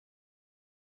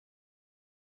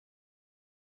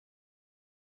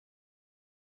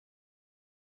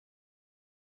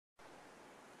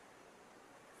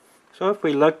So if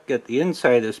we look at the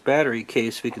inside of this battery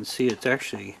case, we can see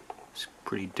it's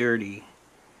pretty dirty.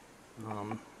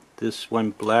 This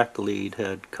one black lead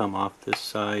had come off this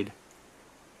side,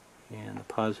 and the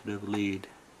positive lead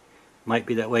might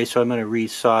be that way, so I'm going to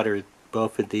resolder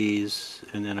both of these,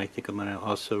 and then I think I'm going to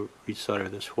also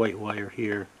resolder this white wire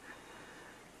here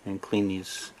and clean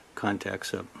these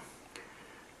contacts up.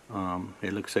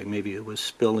 It looks like maybe it was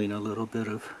spilling a little bit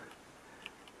of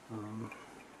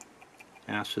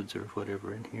acids or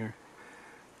whatever in here.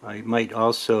 I might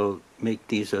also make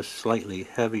these a slightly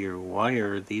heavier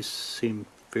wire. These seem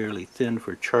fairly thin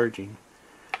for charging.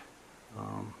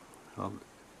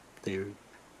 They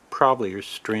probably are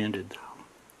stranded.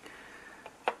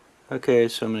 Okay,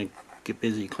 so I'm going to get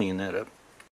busy cleaning that up.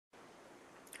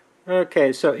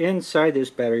 Okay, so inside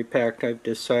this battery pack I've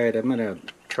decided I'm going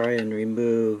to try and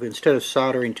remove, instead of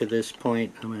soldering to this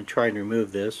point, I'm going to try and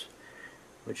remove this,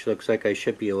 which looks like I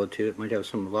should be able to. It might have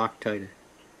some Loctite,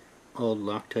 old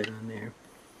Loctite on there.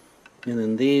 And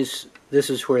then this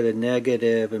is where the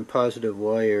negative and positive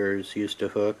wires used to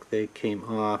hook. They came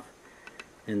off,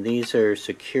 and these are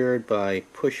secured by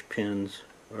push pins,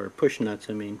 or push nuts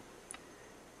I mean.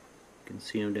 You can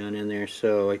see them down in there.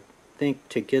 So I think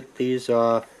to get these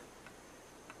off,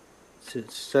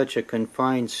 it's such a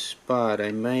confined spot,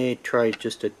 I may try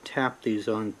just to tap these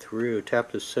on through,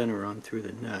 tap the center on through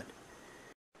the nut.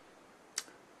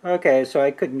 Okay, so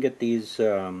I couldn't get these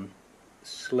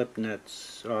slip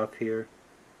nuts off here,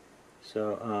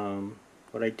 so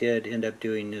what I did end up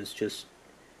doing is just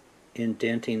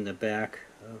indenting the back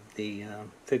of the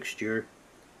fixture.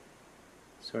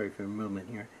 Sorry for the movement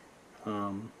here.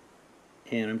 And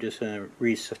I'm just going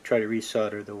to try to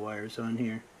resolder the wires on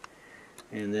here.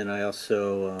 And then I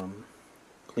also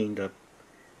cleaned up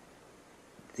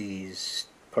these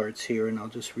parts here, and I'll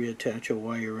just reattach a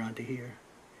wire onto here.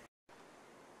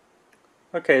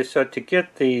 Okay, so to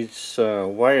get these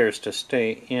wires to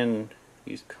stay in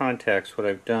these contacts, what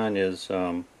I've done is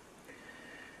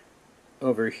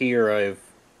over here I've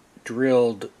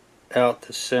drilled out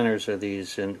the centers of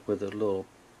these with a little,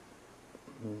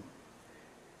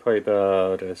 probably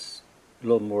about a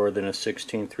little more than a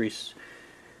 3/32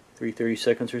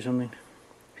 or something.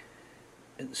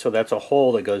 So that's a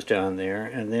hole that goes down there,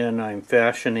 and then I'm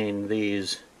fashioning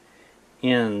these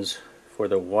ends for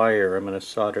the wire. I'm going to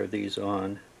solder these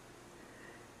on,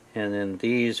 and then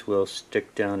these will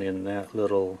stick down in that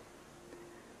little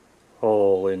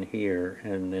hole in here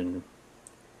and then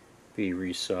be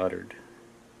resoldered,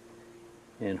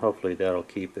 and hopefully that'll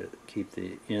keep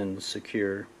the ends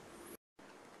secure.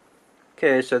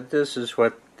 Okay, so this is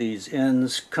what these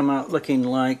ends come out looking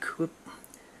like. Whoop.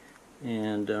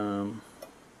 And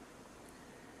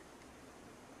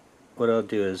what I'll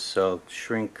do is I'll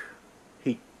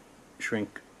heat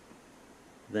shrink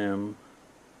them,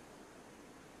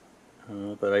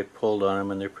 but I pulled on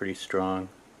them and they're pretty strong.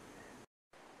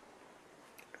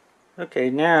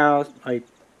 Okay, now I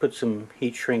put some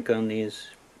heat shrink on these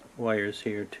wires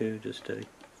here too, just to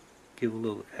give a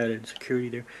little added security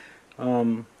there.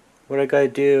 What I gotta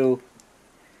do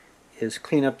is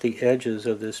clean up the edges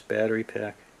of this battery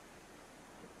pack,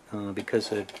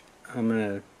 because I'm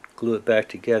gonna glue it back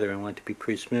together. I want it to be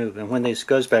pretty smooth, and when this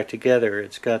goes back together,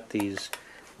 it's got these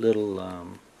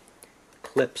little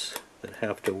clips that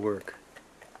have to work,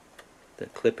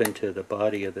 that clip into the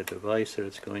body of the device that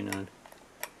it's going on.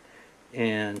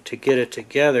 And to get it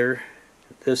together,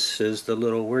 this is the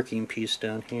little working piece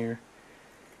down here,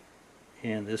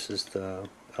 and this is the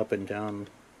up and down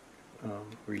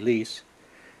release.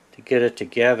 To get it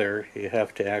together, you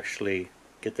have to actually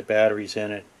get the batteries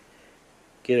in it,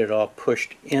 get it all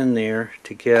pushed in there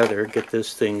together, get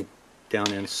this thing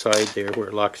down inside there where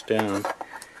it locks down,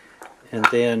 and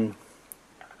then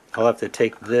I'll have to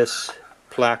take this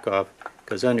plaque off,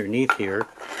 because underneath here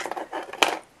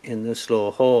in this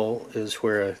little hole is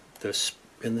where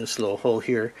in this little hole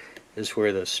here is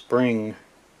where the spring,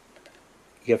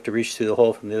 you have to reach through the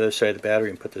hole from the other side of the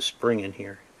battery and put the spring in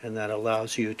here, and that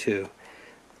allows you to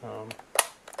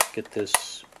get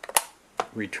this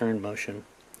return motion.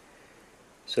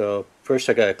 So first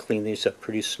I gotta clean these up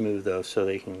pretty smooth though, so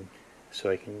I can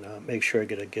make sure I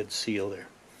get a good seal there.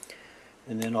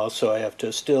 And then also I have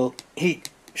to still heat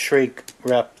shrink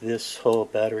wrap this whole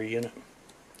battery in it.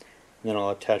 And then I'll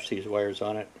attach these wires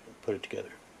on it and put it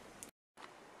together.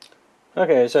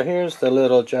 Okay, so here's the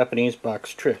little Japanese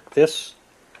box trick. This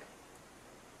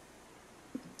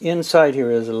inside here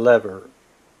is a lever.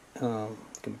 You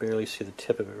can barely see the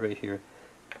tip of it right here.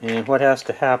 And what has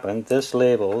to happen, this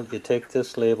label, you take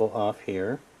this label off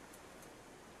here,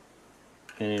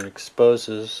 and it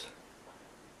exposes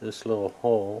this little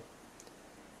hole,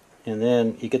 and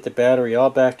then you get the battery all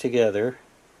back together,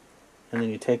 and then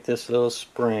you take this little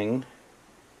spring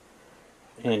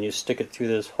and you stick it through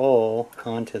this hole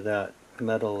onto that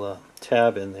metal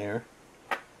tab in there,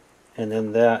 and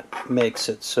then that makes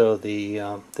it so the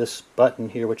this button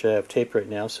here, which I have taped right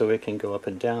now, so it can go up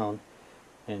and down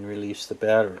and release the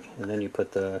battery, and then you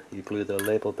glue the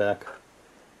label back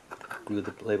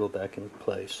in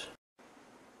place.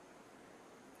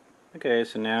 Okay,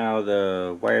 so now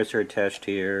the wires are attached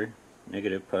here,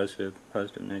 negative, positive,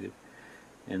 positive, negative,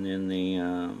 and then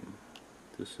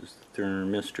this is the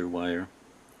thermistor wire,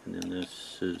 and then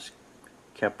this is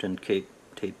Captain Cake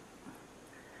tape.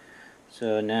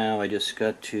 So now I just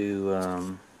got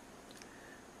to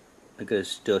I gotta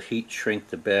still heat shrink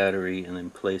the battery and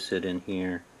then place it in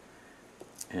here,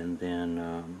 and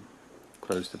then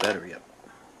close the battery up.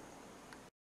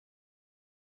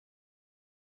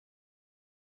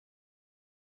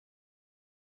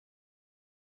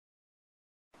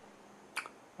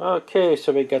 Okay,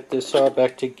 so we got this all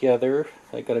back together.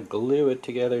 I gotta glue it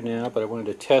together now, but I wanted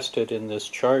to test it in this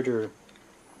charger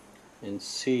and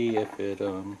see if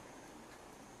it'll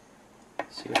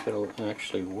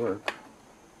actually work.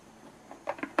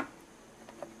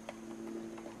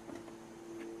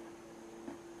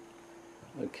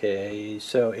 Okay,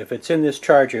 so if it's in this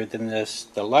charger, then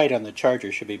the light on the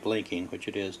charger should be blinking, which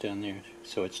it is down there,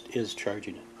 so it is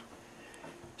charging it.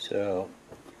 So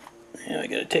now I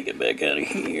gotta take it back out of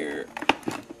here.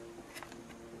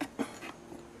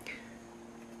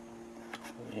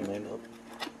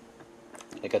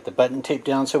 I got the button taped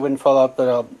down so it wouldn't fall out, but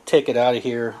I'll take it out of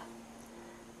here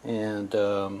and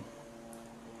go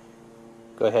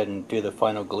ahead and do the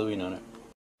final gluing on it.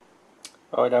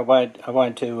 Alright, I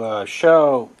wanted to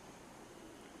show,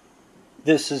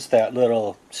 this is that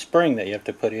little spring that you have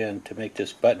to put in to make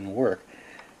this button work.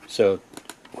 So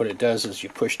what it does is you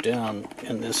push down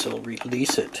and this will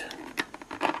release it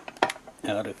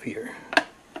out of here.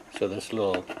 So this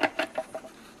little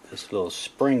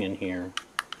spring in here,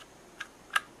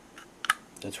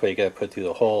 that's why you got to put through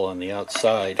the hole on the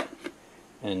outside.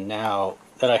 And now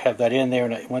that I have that in there,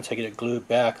 and once I get it glued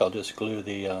back, I'll just glue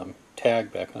the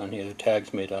tag back on here. The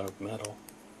tag's made out of metal,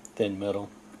 thin metal.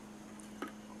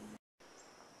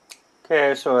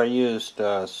 Okay, so I used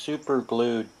super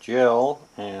glue gel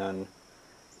and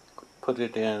put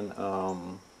it in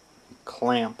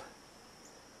clamp,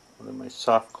 one of my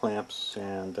soft clamps,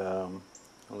 and I'll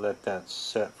let that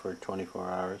set for 24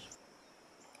 hours.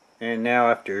 And now,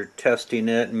 after testing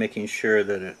it and making sure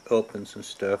that it opens and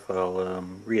stuff, I'll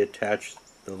reattach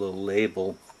the little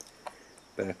label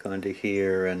back onto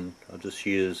here, and I'll just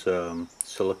use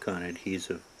silicone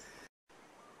adhesive.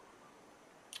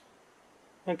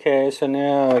 Okay, so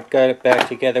now I've got it back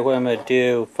together. What I'm going to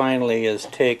do finally is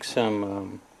take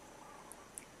some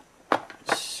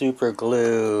super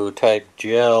glue type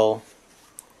gel,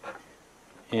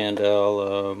 and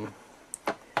I'll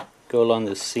go along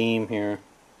the seam here.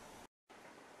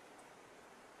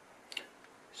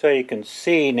 So you can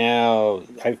see now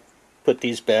I've put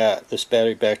this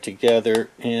battery back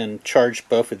together and charged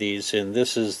both of these, and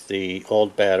this is the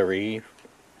old battery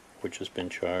which has been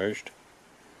charged.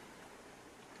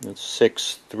 It's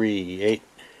 638,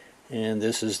 and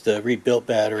this is the rebuilt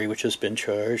battery which has been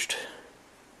charged,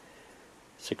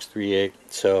 638.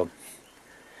 So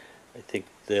I think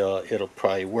it'll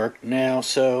probably work now.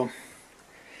 So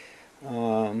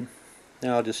now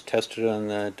I'll just test it on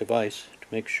the device to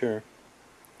make sure.